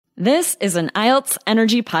This is an IELTS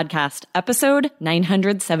Energy Podcast, episode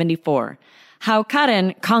 974. How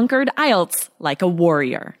Karen conquered IELTS like a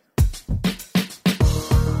warrior.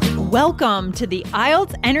 Welcome to the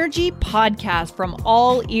IELTS Energy Podcast from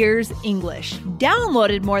All Ears English,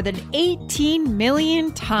 downloaded more than 18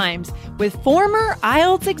 million times with former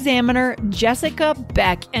IELTS examiner Jessica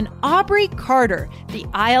Beck and Aubrey Carter, the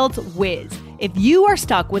IELTS whiz. If you are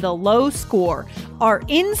stuck with a low score, our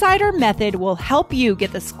insider method will help you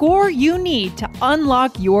get the score you need to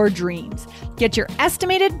unlock your dreams. Get your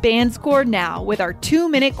estimated band score now with our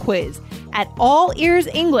 2-minute quiz at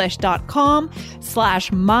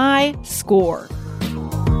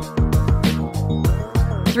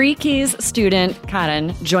allearsenglish.com/myscore. Three Keys student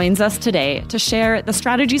Karen joins us today to share the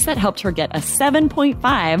strategies that helped her get a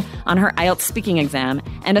 7.5 on her IELTS speaking exam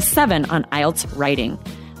and a 7 on IELTS writing.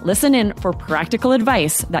 Listen in for practical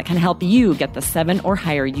advice that can help you get the 7 or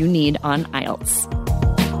higher you need on IELTS.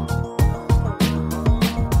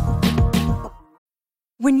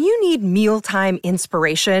 When you need mealtime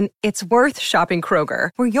inspiration, it's worth shopping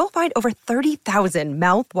Kroger, where you'll find over 30,000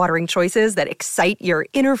 mouth-watering choices that excite your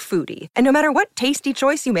inner foodie. And no matter what tasty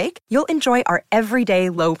choice you make, you'll enjoy our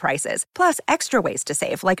everyday low prices, plus extra ways to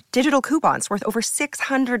save, like digital coupons worth over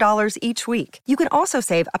 $600 each week. You can also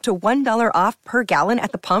save up to $1 off per gallon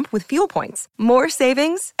at the pump with fuel points. More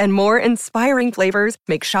savings and more inspiring flavors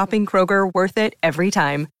make shopping Kroger worth it every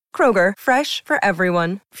time. Kroger, fresh for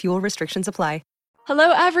everyone. Fuel restrictions apply.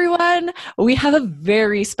 Hello, everyone. We have a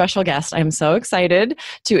very special guest. I'm so excited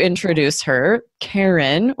to introduce her,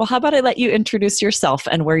 Karen. Well, how about I let you introduce yourself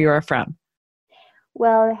and where you are from?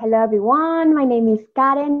 Well, hello, everyone. My name is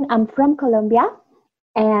Karen. I'm from Colombia.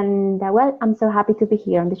 And, I'm so happy to be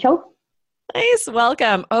here on the show. Nice.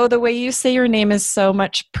 Welcome. Oh, the way you say your name is so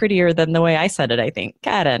much prettier than the way I said it, I think.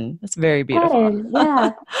 Karen. That's very beautiful. Karen,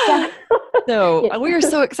 yeah. So Yes. we are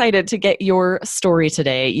so excited to get your story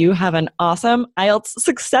today. You have an awesome IELTS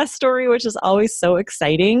success story, which is always so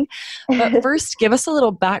exciting. But first, give us a little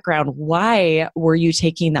background. Why were you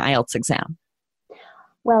taking the IELTS exam?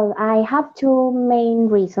 Well, I have two main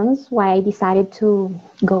reasons why I decided to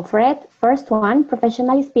go for it. First one,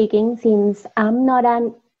 professionally speaking, since I'm not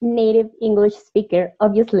a native English speaker,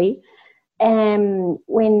 obviously,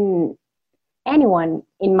 when anyone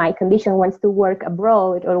in my condition wants to work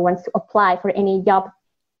abroad or wants to apply for any job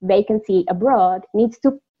vacancy abroad needs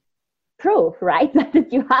to prove, right,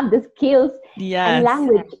 that you have the skills. Yes. And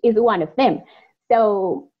language is one of them.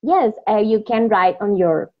 So yes, you can write on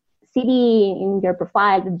your CV, in your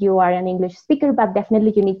profile, that you are an English speaker, but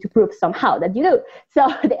definitely you need to prove somehow that you do. So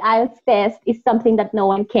the IELTS test is something that no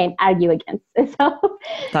one can argue against. So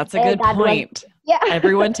that's a good point. Yeah.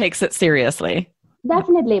 Everyone takes it seriously.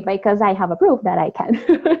 Definitely, because I have a proof that I can.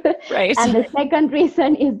 Right. And the second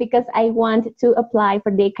reason is because I want to apply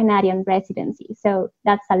for the Canadian residency. So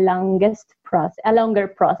that's a longer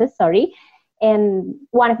process, And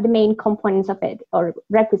one of the main components of it, or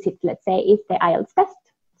requisites, let's say, is the IELTS test.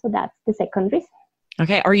 So that's the second reason.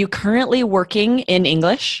 Okay. Are you currently working in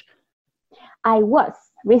English? I was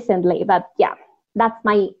recently, but yeah, that's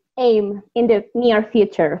my aim in the near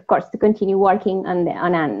future, of course, to continue working on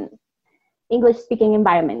an English-speaking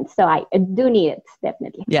environment. So I do need it,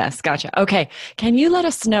 definitely. Yes, gotcha. Okay. Can you let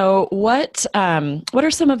us know what are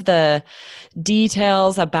some of the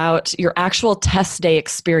details about your actual test day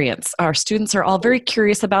experience? Our students are all very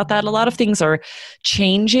curious about that. A lot of things are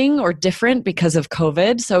changing or different because of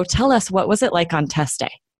COVID. So tell us, what was it like on test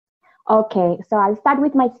day? Okay, so I'll start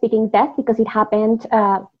with my speaking test because it happened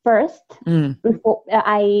first. Before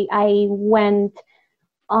I went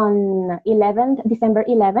on December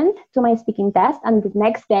 11th to my speaking test, and the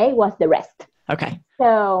next day was the rest. Okay.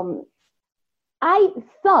 So I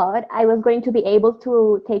thought I was going to be able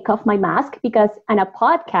to take off my mask because on a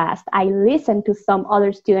podcast, I listened to some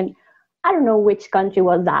other student. I don't know which country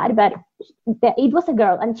was that, but it was a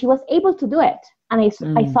girl and she was able to do it. And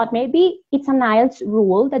I thought maybe it's an IELTS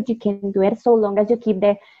rule that you can do it so long as you keep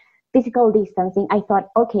the physical distancing. I thought,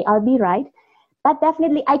 okay, I'll be right. But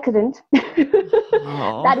definitely I couldn't.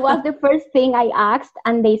 That was the first thing I asked.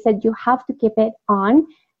 And they said, you have to keep it on.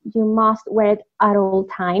 You must wear it at all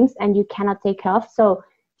times and you cannot take it off. So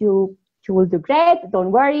you will do great.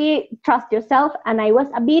 Don't worry. Trust yourself. And I was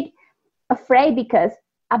a bit afraid because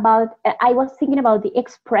I was thinking about the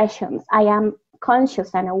expressions. I am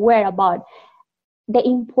conscious and aware about the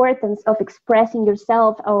importance of expressing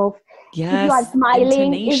yourself, of if you are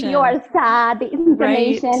smiling, if you are sad, the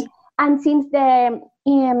intonation. Right. And since the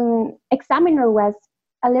examiner was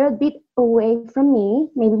a little bit away from me,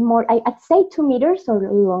 maybe more, I'd say 2 meters or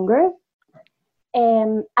longer,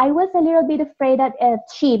 I was a little bit afraid that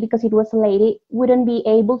she, because it was a lady, wouldn't be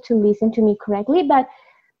able to listen to me correctly. But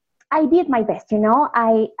I did my best,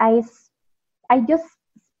 I just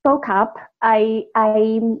spoke up. I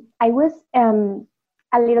was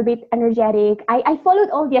a little bit energetic. I followed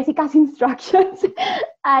all Jessica's instructions.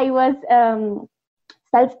 I was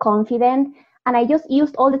self-confident, and I just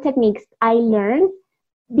used all the techniques I learned.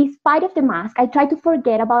 Despite of the mask, I tried to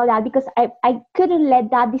forget about that because I couldn't let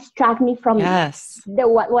that distract me from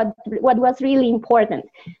what was really important.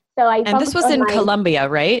 So and this was in Colombia,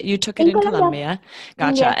 right? You took it in Colombia.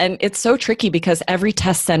 Gotcha. Yes. And it's so tricky because every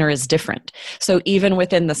test center is different. So even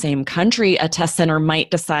within the same country, a test center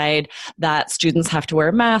might decide that students have to wear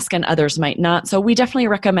a mask and others might not. So we definitely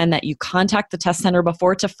recommend that you contact the test center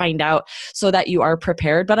before to find out so that you are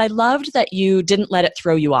prepared. But I loved that you didn't let it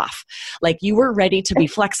throw you off. Like you were ready to be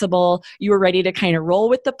flexible. You were ready to kind of roll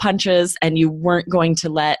with the punches, and you weren't going to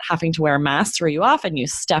let having to wear a mask throw you off, and you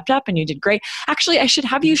stepped up and you did great. Actually, I should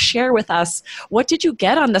have you share with us, what did you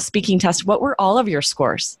get on the speaking test? What were all of your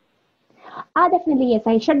scores? Definitely, yes,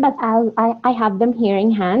 I should, but I have them here in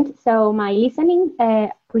hand. So my listening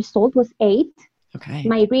result was 8. Okay.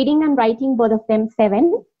 My reading and writing, both of them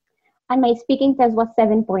 7. And my speaking test was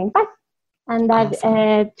 7.5. And that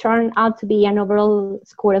awesome. Turned out to be an overall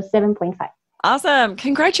score of 7.5. Awesome.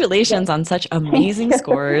 Congratulations on such amazing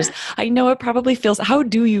scores. I know it probably feels, how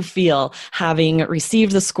do you feel having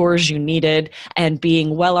received the scores you needed and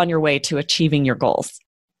being well on your way to achieving your goals?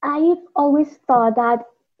 I've always thought that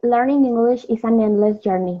learning English is an endless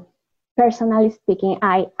journey. Personally speaking,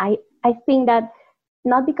 I think that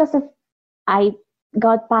not because of I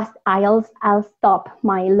got past IELTS, I'll stop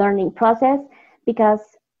my learning process, because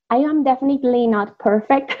I am definitely not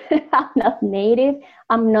perfect. I'm not native.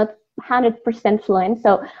 I'm not 100% fluent.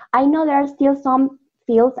 So I know there are still some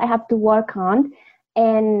fields I have to work on.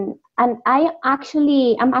 And I'm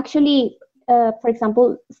actually, for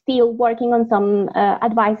example, still working on some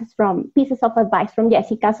pieces of advice from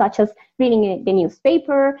Jessica, such as reading the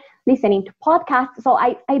newspaper, listening to podcasts. So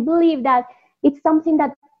I believe that it's something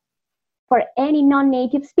that for any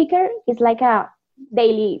non-native speaker is like a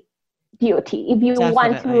daily duty if you Definitely.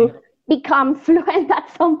 Want to become fluent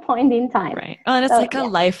at some point in time. Right. And it's a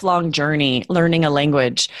lifelong journey learning a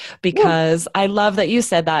language, because I love that you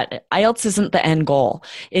said that IELTS isn't the end goal.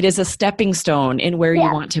 It is a stepping stone in where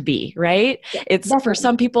you want to be, right? Yeah, it's definitely. For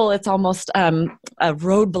some people, it's almost a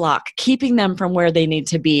roadblock keeping them from where they need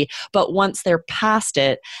to be. But once they're past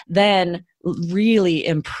it, then really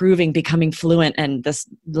improving, becoming fluent, and this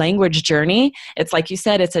language journey, it's like you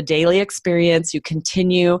said, it's a daily experience. You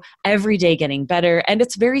continue every day getting better. And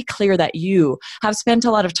it's very clear that you have spent a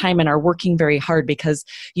lot of time and are working very hard, because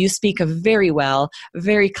you speak very well,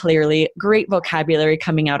 very clearly, great vocabulary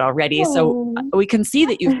coming out already. So we can see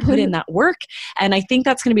that you've put in that work. And I think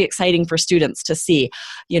that's going to be exciting for students to see.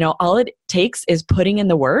 All it takes is putting in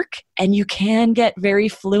the work, and you can get very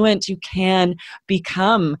fluent. You can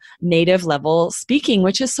become native level speaking,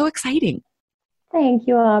 which is so exciting. Thank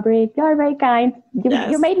you, Aubrey. You're very kind.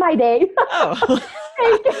 You made my day. Oh,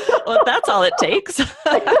 thank you. Well, that's all it takes.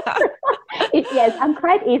 Yes, I'm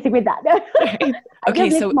quite easy with that. Okay,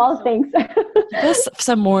 so small things. Just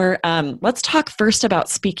some more. Let's talk first about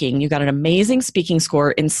speaking. You got an amazing speaking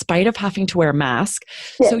score in spite of having to wear a mask.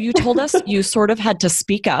 Yes. So you told us you sort of had to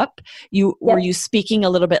speak up. Were you speaking a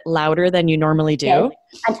little bit louder than you normally do?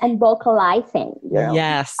 Yes. And vocalizing.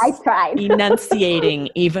 Yes. I tried. Enunciating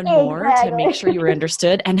even more to make sure you were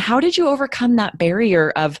understood. And how did you overcome that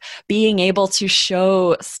barrier of being able to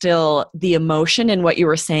show still the emotion in what you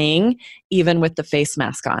were saying, even with the face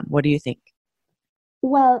mask on? What do you think?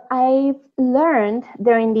 Well, I've learned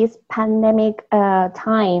during this pandemic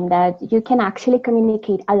time that you can actually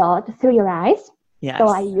communicate a lot through your eyes. Yes. So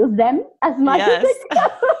I use them as much as I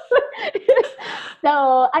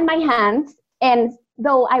can. And my hands. And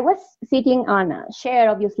though I was sitting on a chair,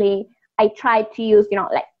 obviously, I tried to use,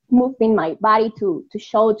 like moving my body to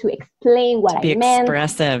show, to explain what I meant.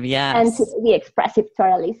 Expressive, yes. And to be expressive,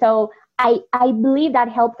 totally. So I believe that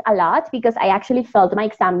helped a lot, because I actually felt my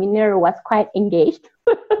examiner was quite engaged.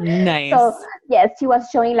 Nice. So yes, she was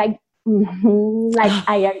showing like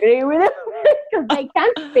I agree with it, because they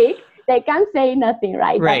can't speak, they can't say nothing,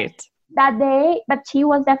 right? Right. But that day, but she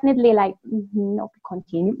was definitely like, no,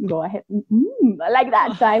 continue, go ahead, like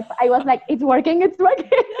that. So I was like, it's working. Yes.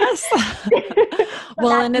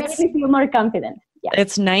 Well, and it made me feel more confident.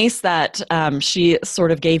 It's nice that she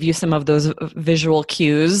sort of gave you some of those visual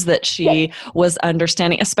cues that she was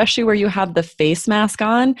understanding, especially where you have the face mask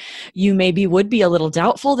on. You maybe would be a little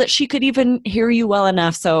doubtful that she could even hear you well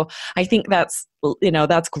enough. So I think that's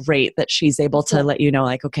great that she's able to let you know,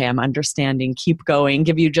 like, okay, I'm understanding, keep going,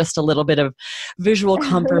 give you just a little bit of visual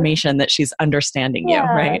confirmation that she's understanding you,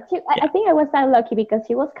 right? I think I was that lucky because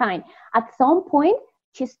she was kind. At some point,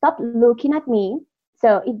 she stopped looking at me.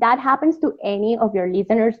 So if that happens to any of your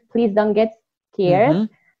listeners, please don't get scared.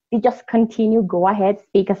 You just continue, go ahead,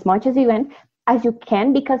 speak as much as you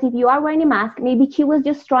can, because if you are wearing a mask, maybe she was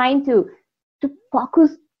just trying to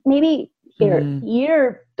focus maybe her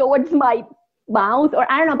ear towards my mouth,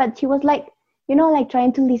 or I don't know, but she was like,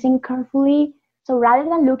 trying to listen carefully. So rather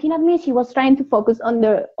than looking at me, she was trying to focus on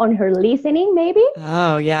her listening, maybe.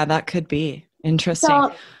 Oh, yeah, that could be. Interesting.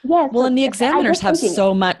 So, well, and the examiners have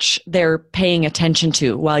so much they're paying attention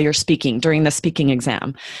to while you're speaking during the speaking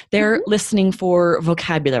exam. They're listening for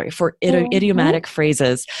vocabulary, for idiomatic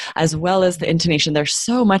phrases, as well as the intonation. There's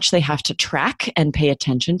so much they have to track and pay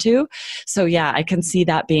attention to. So yeah, I can see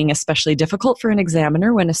that being especially difficult for an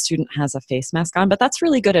examiner when a student has a face mask on, but that's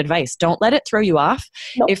really good advice. Don't let it throw you off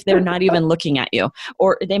if they're not even looking at you,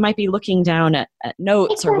 or they might be looking down at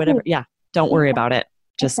notes or whatever. Yeah, don't worry about it.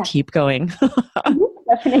 Just keep going.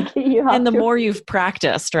 Definitely, you have and the more you've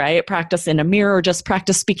practiced, right? Practice in a mirror, just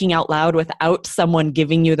practice speaking out loud without someone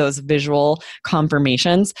giving you those visual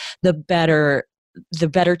confirmations, the better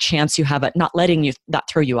chance you have at not letting that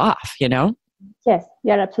throw you off, Yes,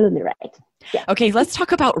 you're absolutely right. Yeah. Okay, let's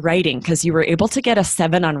talk about writing, because you were able to get a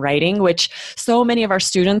 7 on writing, which so many of our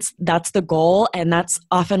students, that's the goal. And that's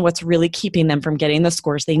often what's really keeping them from getting the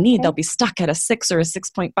scores they need. They'll be stuck at a 6 or a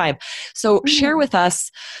 6.5. So share with us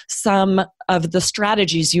some of the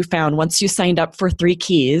strategies you found once you signed up for 3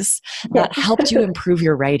 Keys that helped you improve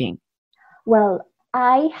your writing. Well,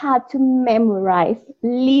 I had to memorize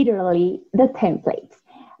literally the templates.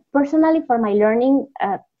 Personally, for my learning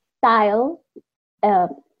style,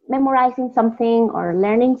 memorizing something or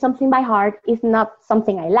learning something by heart is not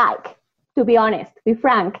something I like, to be honest, to be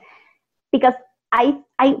frank, because I'm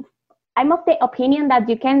of the opinion that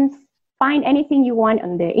you can find anything you want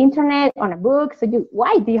on the internet, on a book. So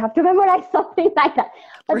why do you have to memorize something like that?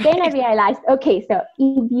 But then I realized, okay, so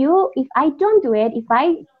if I don't do it, if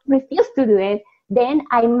I refuse to do it, then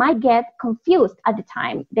I might get confused at the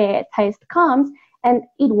time the test comes and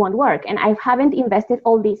it won't work. And I haven't invested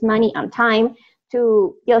all this money and time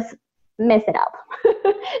to just mess it up.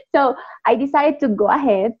 So I decided to go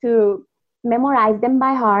ahead to memorize them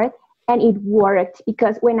by heart, and it worked,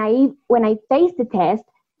 because when I faced the test,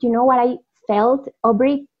 you know what I felt,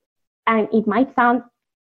 Aubrey? And it might sound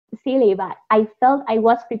silly, but I felt I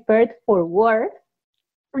was prepared for war.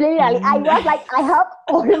 Literally, I was like, I have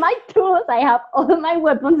all my tools, I have all my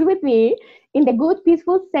weapons with me, in the good,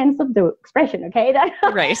 peaceful sense of the expression, okay?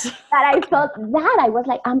 Right. That I felt that I was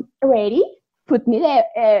like, I'm ready. Put me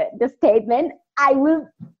the statement, I will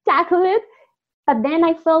tackle it. But then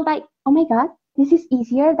I felt like, oh my God, this is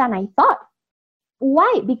easier than I thought.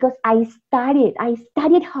 Why? Because I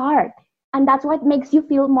studied hard. And that's what makes you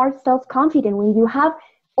feel more self-confident, when you have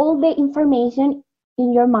all the information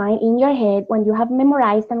in your mind, in your head, when you have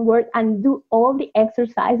memorized and worked and do all the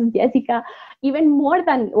exercises, Jessica, even more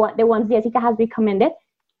than the ones Jessica has recommended,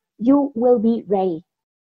 you will be ready.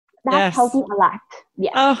 That helped me a lot.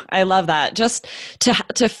 Yeah. Oh, I love that. Just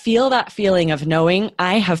to feel that feeling of knowing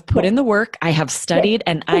I have put in the work, I have studied,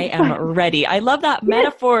 and I am ready. I love that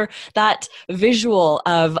metaphor, that visual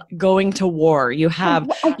of going to war. You have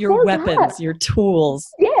your weapons, your tools.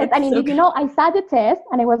 Yes. I mean, I sat the test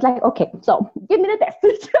and I was like, okay, so give me the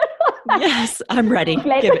test. Yes, I'm ready.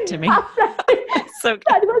 Give it to me. So good.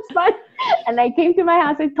 That was fun. And I came to my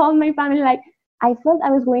house, I told my family, like, I felt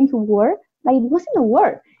I was going to war, but it wasn't a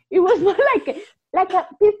war. It was more like a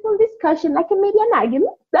peaceful discussion, maybe an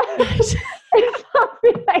argument.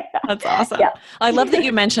 Something like that. That's awesome. Yeah. I love that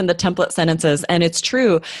you mentioned the template sentences, and it's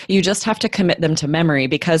true. You just have to commit them to memory,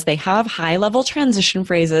 because they have high-level transition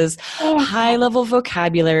phrases, high-level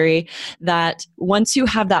vocabulary, that once you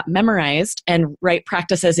have that memorized and write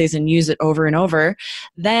practice essays and use it over and over,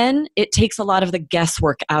 then it takes a lot of the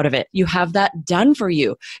guesswork out of it. You have that done for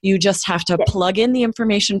you. You just have to plug in the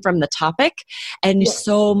information from the topic, and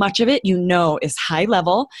so much of it is high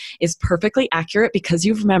level, is perfectly accurate because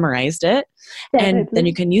you've memorized it. And then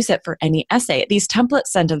you can use it for any essay. These template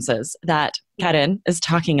sentences that Karen is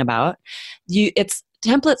talking about, it's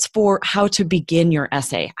templates for how to begin your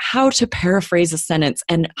essay, how to paraphrase a sentence,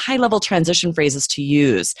 and high-level transition phrases to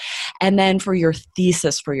use. And then for your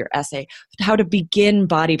thesis for your essay, how to begin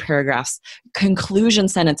body paragraphs, conclusion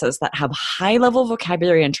sentences that have high-level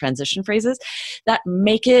vocabulary and transition phrases that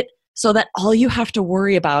make it so that all you have to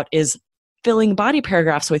worry about is filling body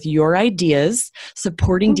paragraphs with your ideas,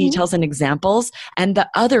 supporting details and examples, and the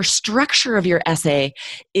other structure of your essay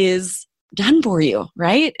is done for you,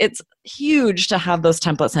 right? It's huge to have those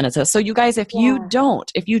template sentences. So you guys, if you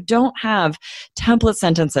don't have template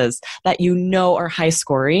sentences that you know are high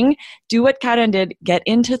scoring, do what Karen did, get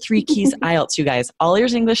into 3 Keys IELTS, you guys,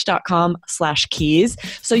 allearsenglish.com/keys,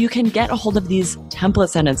 so you can get a hold of these template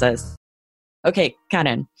sentences. Okay,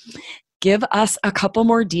 Karen, give us a couple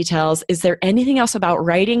more details. Is there anything else about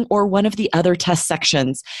writing or one of the other test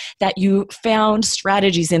sections that you found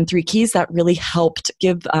strategies in 3 Keys that really helped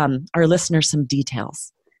give our listeners some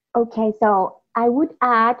details? Okay, so I would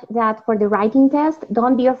add that for the writing test,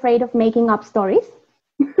 don't be afraid of making up stories.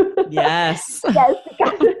 Yes. Yes,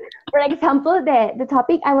 because, for example, the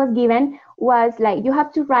topic I was given was like, you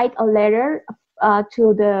have to write a letter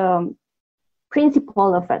to the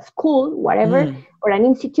principal of a school, whatever, or an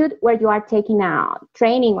institute where you are taking a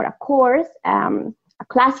training or a course, a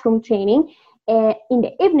classroom training in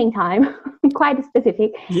the evening time, quite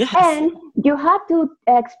specific. Yes. And you have to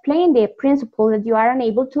explain the principle that you are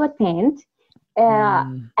unable to attend,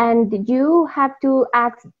 and you have to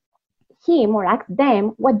ask him or ask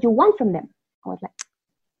them what you want from them. I was like,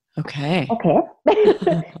 okay.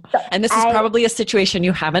 So and this is probably a situation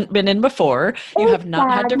you haven't been in before. You have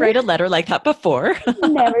not had to write a letter like that before.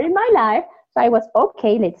 Never in my life. So I was,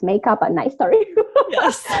 okay, let's make up a nice story.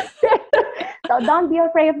 Yes. So don't be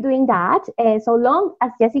afraid of doing that. So long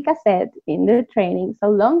as Jessica said in the training, so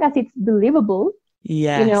long as it's believable.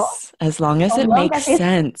 Yes, as long as it makes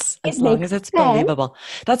sense, as long as it's believable.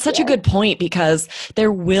 That's such a good point, because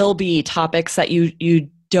there will be topics that you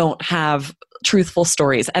don't have truthful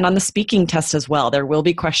stories. And on the speaking test as well, there will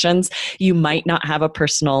be questions. You might not have a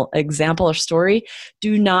personal example or story.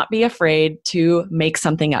 Do not be afraid to make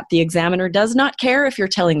something up. The examiner does not care if you're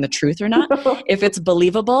telling the truth or not. If it's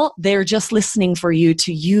believable, they're just listening for you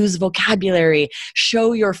to use vocabulary,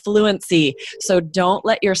 show your fluency. So don't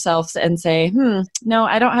let yourself and say, no,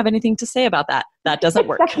 I don't have anything to say about that. That doesn't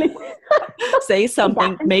work. Say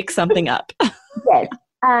something, make something up. Yes.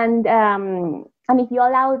 And if you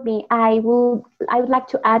allow me, I would like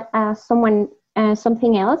to add something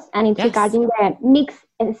else, and it's regarding the mixed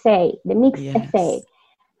essay. The mixed essay.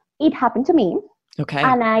 It happened to me. Okay.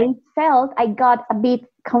 And I felt I got a bit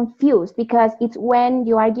confused, because it's when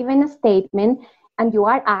you are given a statement and you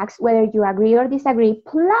are asked whether you agree or disagree,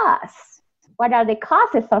 plus what are the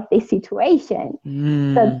causes of this situation.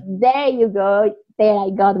 So there you go. There I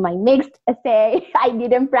got my mixed essay. I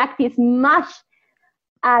didn't practice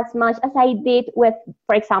as much as I did with,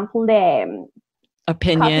 for example, the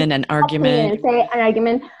opinion and argument. An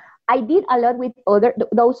argument. I did a lot with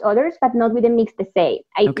those others, but not with the mixed essay.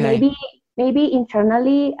 Maybe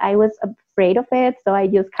internally I was afraid of it, so I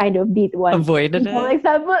just kind of did one. Avoided it. For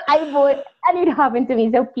example, and it happened to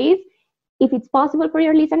me. So please, if it's possible for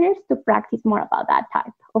your listeners, to practice more about that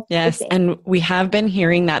type of essay. And we have been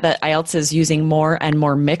hearing that IELTS is using more and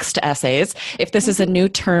more mixed essays. If this is a new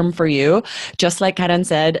term for you, just like Karen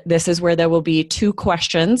said, this is where there will be 2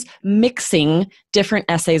 questions mixing different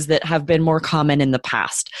essays that have been more common in the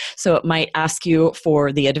past. So it might ask you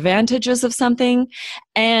for the advantages of something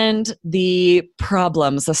and the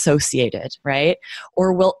problems associated, right?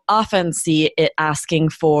 Or we'll often see it asking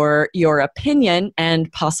for your opinion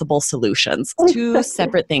and possible solutions. 2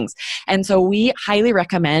 separate things. And so we highly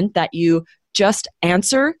recommend that you just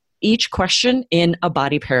answer each question in a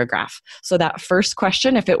body paragraph. So that first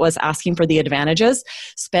question, if it was asking for the advantages,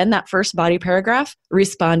 spend that first body paragraph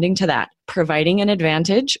responding to that, providing an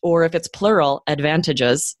advantage, or if it's plural,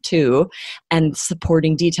 advantages too, and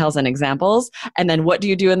supporting details and examples. And then what do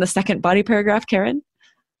you do in the second body paragraph, Karen?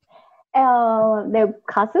 The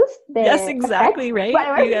causes. Yes, exactly, effects, right?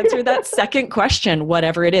 whatever. You answer that second question,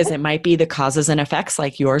 whatever it is. It might be the causes and effects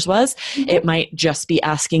like yours was. It might just be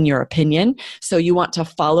asking your opinion. So you want to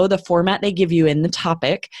follow the format they give you in the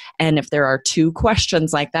topic. And if there are 2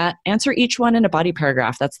 questions like that, answer each one in a body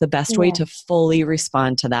paragraph. That's the best way to fully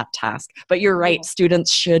respond to that task. But you're right,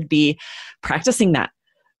 students should be practicing that,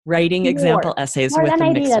 writing example essays with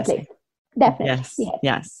the mixed essay. Definitely.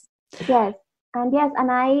 Yes. And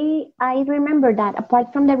I remember that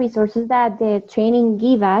apart from the resources that the training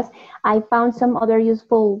gave us, I found some other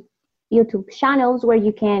useful YouTube channels where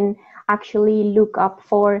you can actually look up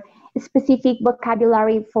for specific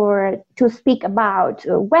vocabulary to speak about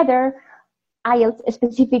weather, IELTS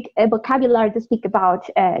specific vocabulary to speak about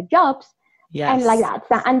jobs. Yes. And like that.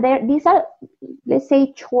 So, and these are, let's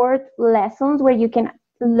say, short lessons where you can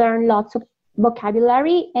learn lots of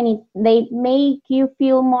vocabulary, and they make you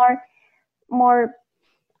feel more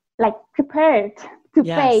like prepared to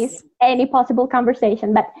face any possible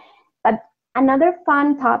conversation. But another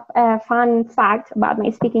fun fact about my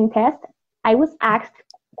speaking test, I was asked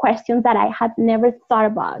questions that I had never thought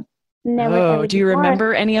about. Do you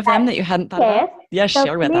remember any of them that you hadn't thought about? Yes,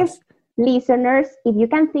 share with us. Listeners, if you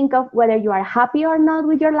can think of whether you are happy or not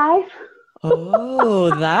with your life.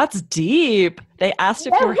 Oh, that's deep. They asked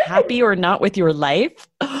if you were happy or not with your life?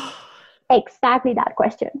 Exactly that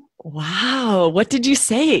question. Wow. What did you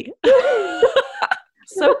say?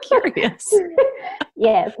 So curious.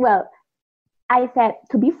 Yes. Well, I said,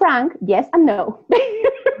 to be frank, yes and no.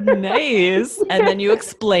 Nice. And then you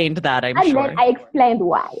explained that, I'm sure. And then I explained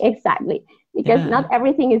why, exactly. Because not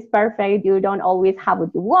everything is perfect. You don't always have what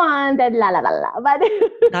you want and la, la, la, la. But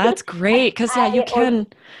that's great. Because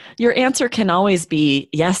your answer can always be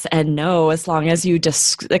yes and no, as long as you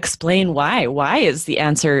just explain why. Why is the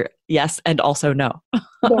answer yes and also no?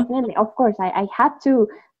 Definitely. Of course. I had to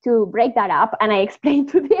break that up, and I explained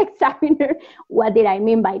to the examiner what did I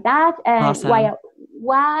mean by that, and awesome.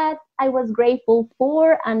 what I was grateful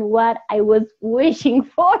for and what I was wishing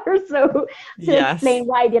for. So to explain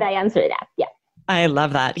why did I answer that. Yeah. I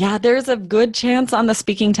love that. Yeah, there's a good chance on the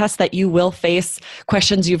speaking test that you will face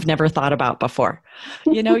questions you've never thought about before.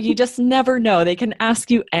 You just never know. They can ask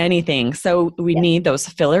you anything. So we need those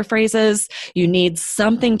filler phrases. You need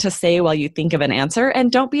something to say while you think of an answer.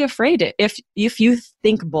 And don't be afraid. If you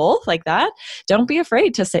think both like that, don't be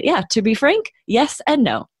afraid to say, to be frank, yes and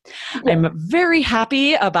no. Yeah. I'm very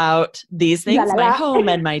happy about these things, my home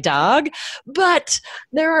and my dog, but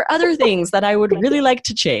there are other things that I would really like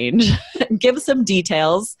to change. Give some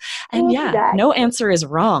details. And no answer is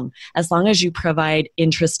wrong as long as you provide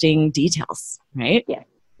interesting details, right? Yeah,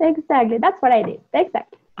 exactly. That's what I did.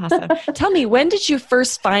 Exactly. Awesome. Tell me, when did you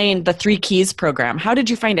first find the 3 Keys program? How did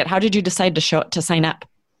you find it? How did you decide to sign up?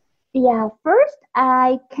 Yeah, first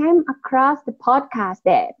I came across the podcast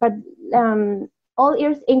there, but All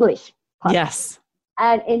Ears English podcast. Yes.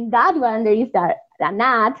 And in that one, there is an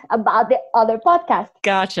ad about the other podcast.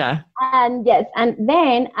 Gotcha. And yes, and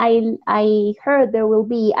then I heard there will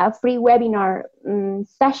be a free webinar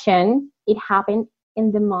session. It happened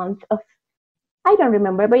in the month of, I don't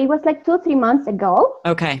remember, but it was like 2 or 3 months ago.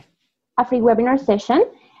 Okay. A free webinar session.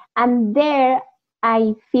 And there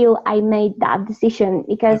I feel I made that decision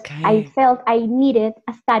because I felt I needed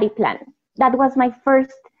a study plan. That was my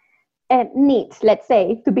first need, let's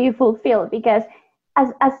say, to be fulfilled, because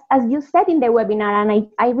as you said in the webinar, and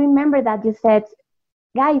I remember that you said,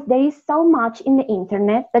 guys, there is so much in the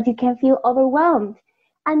internet that you can feel overwhelmed.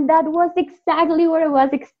 And that was exactly what I was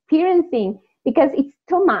experiencing, because it's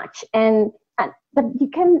too much, but you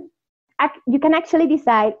can actually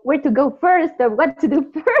decide where to go first or what to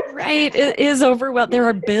do first. Right, it is overwhelmed. There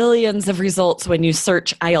are billions of results when you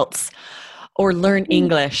search IELTS or learn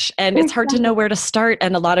English. And it's hard to know where to start.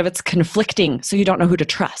 And a lot of it's conflicting. So you don't know who to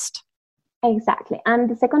trust. Exactly. And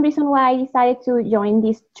the second reason why I decided to join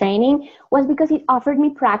this training was because it offered me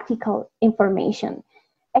practical information,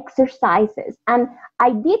 exercises. And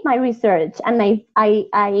I did my research, and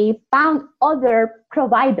I found other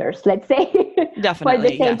providers, let's say, definitely, for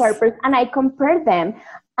the same purpose. And I compared them.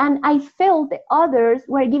 And I felt the others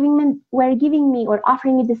were giving me or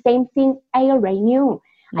offering me the same thing I already knew.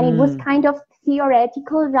 And it was kind of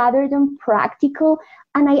theoretical rather than practical.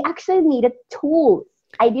 And I actually needed tools.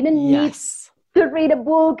 I didn't need to read a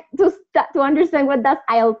book to understand what does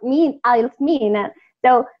IELTS mean.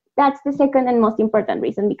 So that's the second and most important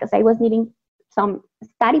reason, because I was needing some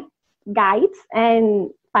study guides and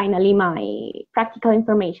finally my practical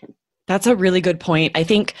information. That's a really good point. I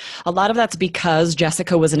think a lot of that's because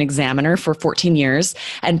Jessica was an examiner for 14 years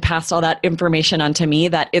and passed all that information on to me,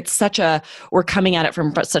 that we're coming at it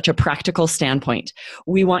from such a practical standpoint.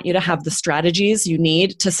 We want you to have the strategies you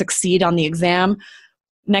need to succeed on the exam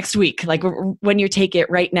next week, like when you take it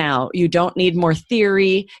right now. You don't need more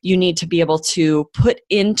theory. You need to be able to put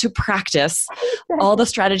into practice all the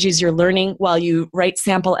strategies you're learning while you write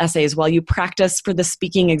sample essays, while you practice for the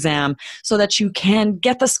speaking exam, so that you can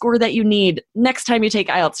get the score that you need next time you take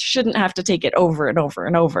IELTS. Shouldn't have to take it over and over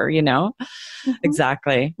and over, Mm-hmm.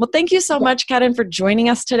 Exactly. Well, thank you so much, Karen, for joining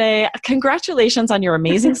us today. Congratulations on your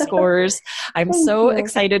amazing scores. I'm so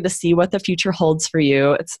excited to see what the future holds for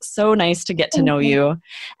you. It's so nice to get to know you.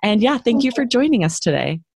 And thank you for joining us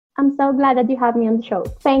today. I'm so glad that you have me on the show.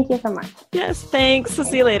 Thank you so much. Yes, thanks. We'll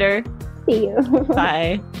see you later. See you.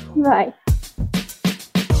 Bye. Bye.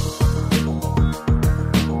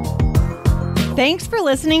 Thanks for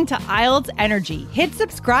listening to IELTS Energy. Hit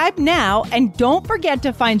subscribe now and don't forget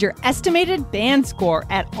to find your estimated band score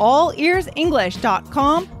at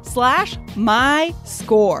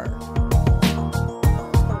allearsenglish.com/myscore.